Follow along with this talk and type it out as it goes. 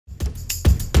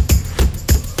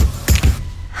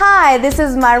Hi, this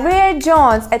is Maria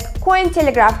Jones at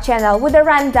Cointelegraph channel with a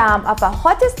rundown of the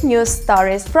hottest news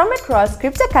stories from across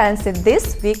cryptocurrency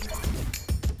this week.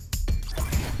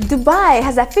 Dubai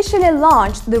has officially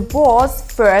launched the world's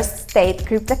first state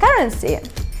cryptocurrency.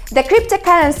 The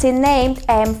cryptocurrency named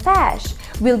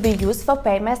AMFash will be used for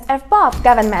payments of both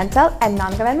governmental and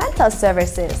non-governmental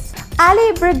services. Ali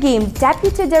Ibrahim,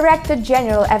 Deputy Director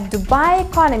General of Dubai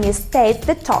Economy, states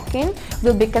the token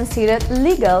will be considered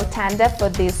legal tender for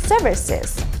these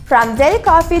services. From daily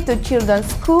coffee to children's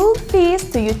school fees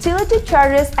to utility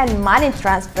charges and money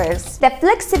transfers. The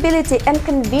flexibility and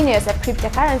convenience of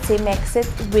cryptocurrency makes it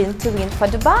win-to-win for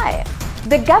Dubai.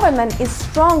 The government is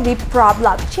strongly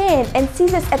pro-blockchain and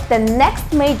sees it as the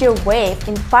next major wave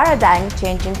in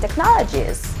paradigm-changing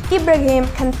technologies. Ibrahim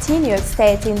continued,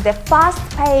 stating the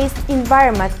fast-paced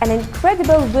environment and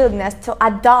incredible willingness to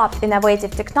adopt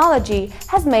innovative technology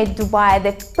has made Dubai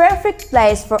the perfect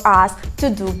place for us to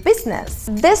do business.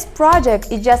 This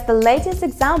project is just the latest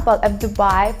example of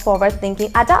Dubai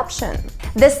forward-thinking adoption.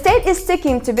 The state is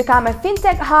seeking to become a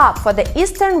fintech hub for the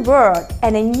Eastern world,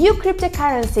 and a new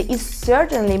cryptocurrency is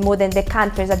certainly moving the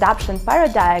country's adoption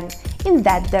paradigm in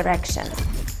that direction.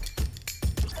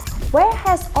 Where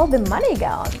has all the money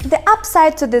gone? The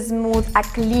upside to this move are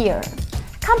clear.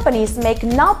 Companies make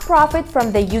no profit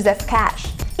from the use of cash.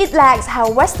 It lacks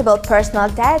harvestable personal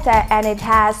data and it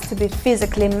has to be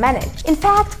physically managed. In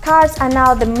fact, cards are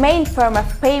now the main form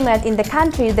of payment in the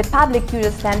country. The public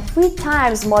uses them 3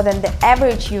 times more than the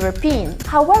average European.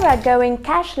 However, going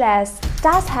cashless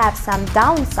does have some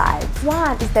downsides.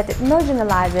 One is that it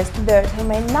marginalizes those who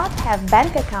may not have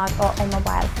bank account or a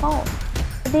mobile phone.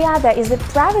 The other is the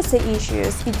privacy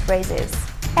issues it raises.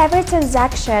 Every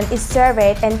transaction is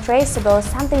surveyed and traceable,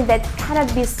 something that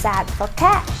cannot be said for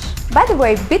cash. By the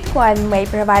way, Bitcoin may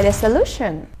provide a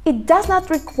solution. It does not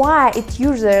require its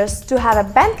users to have a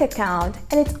bank account,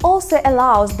 and it also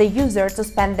allows the user to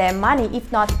spend their money, if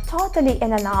not totally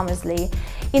anonymously,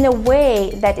 in a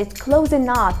way that is close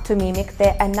enough to mimic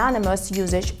the anonymous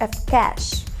usage of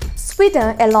cash.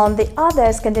 Sweden, along the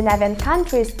other Scandinavian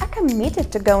countries, are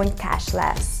committed to going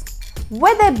cashless.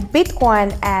 Whether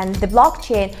Bitcoin and the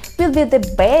blockchain will be the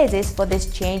basis for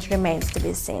this change remains to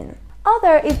be seen.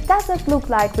 Although it doesn't look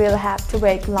like we'll have to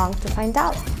wait long to find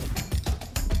out.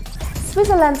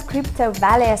 Switzerland's Crypto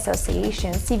Valley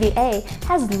Association, CVA,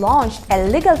 has launched a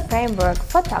legal framework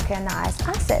for tokenized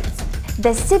assets. The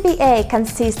CVA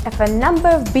consists of a number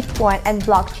of Bitcoin and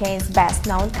blockchain's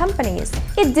best-known companies.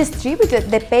 It distributed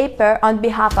the paper on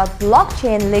behalf of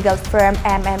blockchain legal firm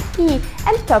MME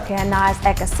and tokenized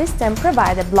ecosystem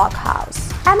provider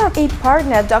Blockhouse. MME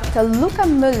partner Dr. Luca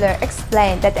Müller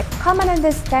explained that a common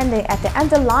understanding of the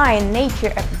underlying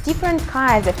nature of different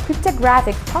kinds of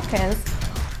cryptographic tokens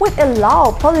would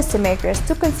allow policymakers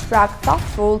to construct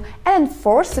thoughtful and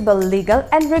enforceable legal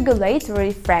and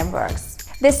regulatory frameworks.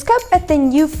 The scope of the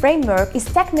new framework is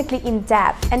technically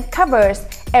in-depth and covers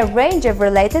a range of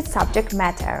related subject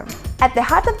matter. At the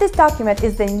heart of this document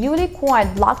is the newly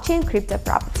coined blockchain crypto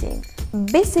property.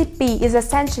 BCP is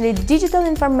essentially digital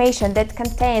information that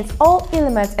contains all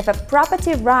elements of a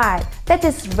property right that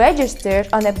is registered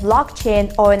on a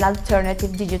blockchain or an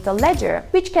alternative digital ledger,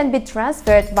 which can be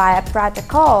transferred via a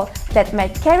protocol that may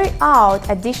carry out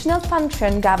additional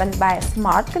function governed by a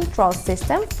smart control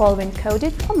system following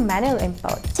coded or manual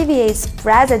input. CVA's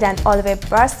president Oliver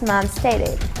Bursman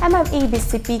stated, MME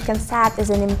BCP concept is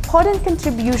an important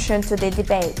contribution to the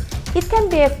debate. It can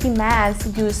be of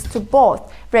immense use to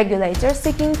both regulators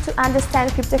seeking to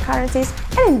understand cryptocurrencies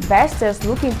and investors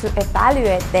looking to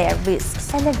evaluate their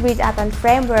risks. An agreed-upon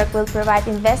framework will provide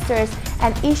investors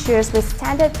and issuers with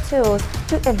standard tools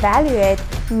to evaluate,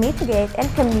 mitigate, and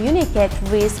communicate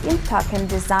risk in token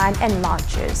design and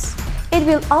launches. It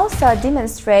will also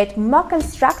demonstrate more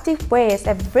constructive ways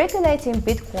of regulating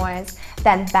Bitcoins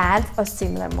than bans or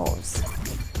similar moves.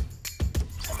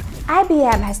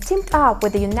 IBM has teamed up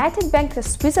with the United Bank of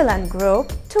Switzerland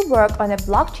Group to work on a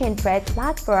blockchain trade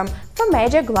platform for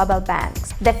major global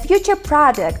banks. The future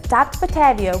product, dubbed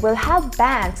Batavia, will help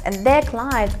banks and their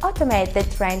clients automate the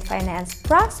trade finance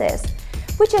process,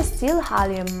 which is still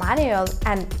highly manual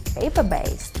and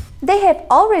paper-based. They have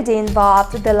already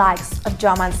involved the likes of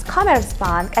German's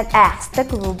Commerzbank and Erste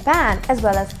Group Bank, as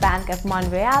well as Bank of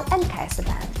Montreal and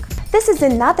CaixaBank. This is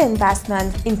another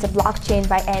investment into blockchain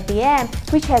by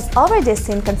IBM, which has already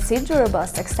seen considerable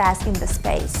success in the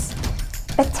space.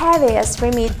 Batavia's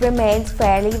remit remains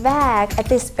fairly vague at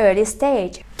this early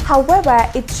stage. However,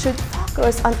 it should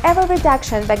focus on error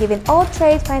reduction by giving all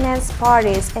trade finance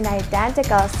parties an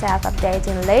identical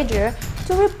self-updating ledger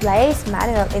to replace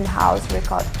manual in-house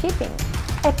record keeping.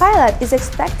 A pilot is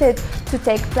expected to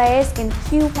take place in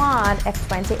Q1 of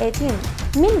 2018.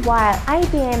 Meanwhile,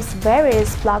 IBM's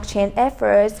various blockchain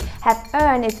efforts have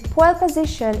earned its pole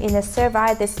position in a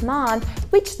survey this month,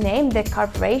 which named the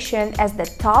corporation as the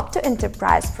top 2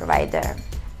 enterprise provider.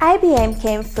 IBM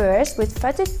came first with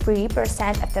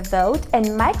 33% of the vote and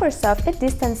Microsoft a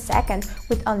distant second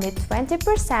with only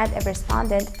 20% of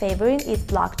respondents favoring its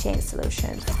blockchain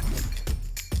solutions.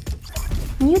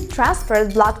 New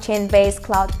transferred blockchain-based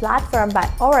cloud platform by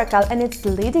Oracle and its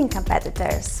leading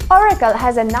competitors. Oracle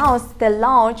has announced the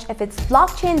launch of its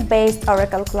blockchain-based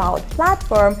Oracle Cloud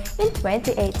platform in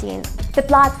 2018. The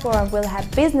platform will have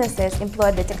businesses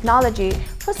employ the technology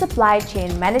for supply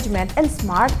chain management and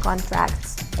smart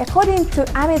contracts. According to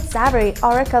Amit Zaveri,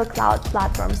 Oracle Cloud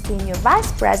Platform Senior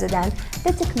Vice President,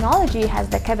 the technology has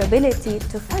the capability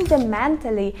to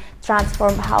fundamentally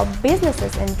transform how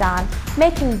businesses are done,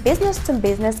 making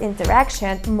business-to-business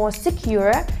interaction more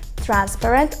secure,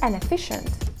 transparent, and efficient.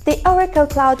 The Oracle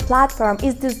Cloud Platform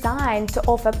is designed to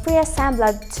offer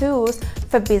pre-assembled tools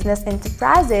for business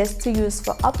enterprises to use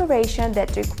for operations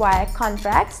that require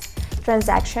contracts,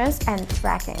 transactions, and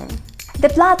tracking. The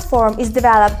platform is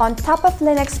developed on top of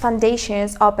Linux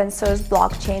Foundation's open-source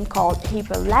blockchain called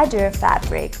Hyperledger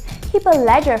Fabric.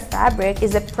 Hyperledger Fabric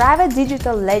is a private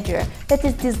digital ledger that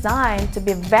is designed to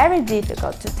be very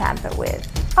difficult to tamper with.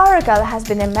 Oracle has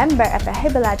been a member of a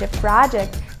Hyperledger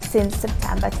project since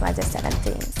September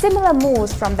 2017. Similar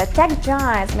moves from the tech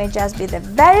giants may just be the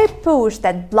very push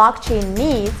that blockchain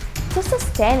needs to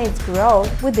sustain its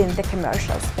growth within the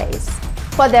commercial space.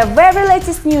 For the very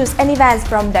latest news and events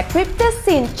from the crypto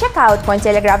scene, check out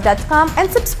Cointelegraph.com and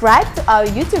subscribe to our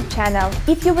YouTube channel.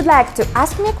 If you would like to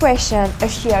ask me a question or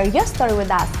share your story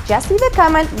with us, just leave a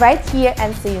comment right here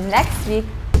and see you next week.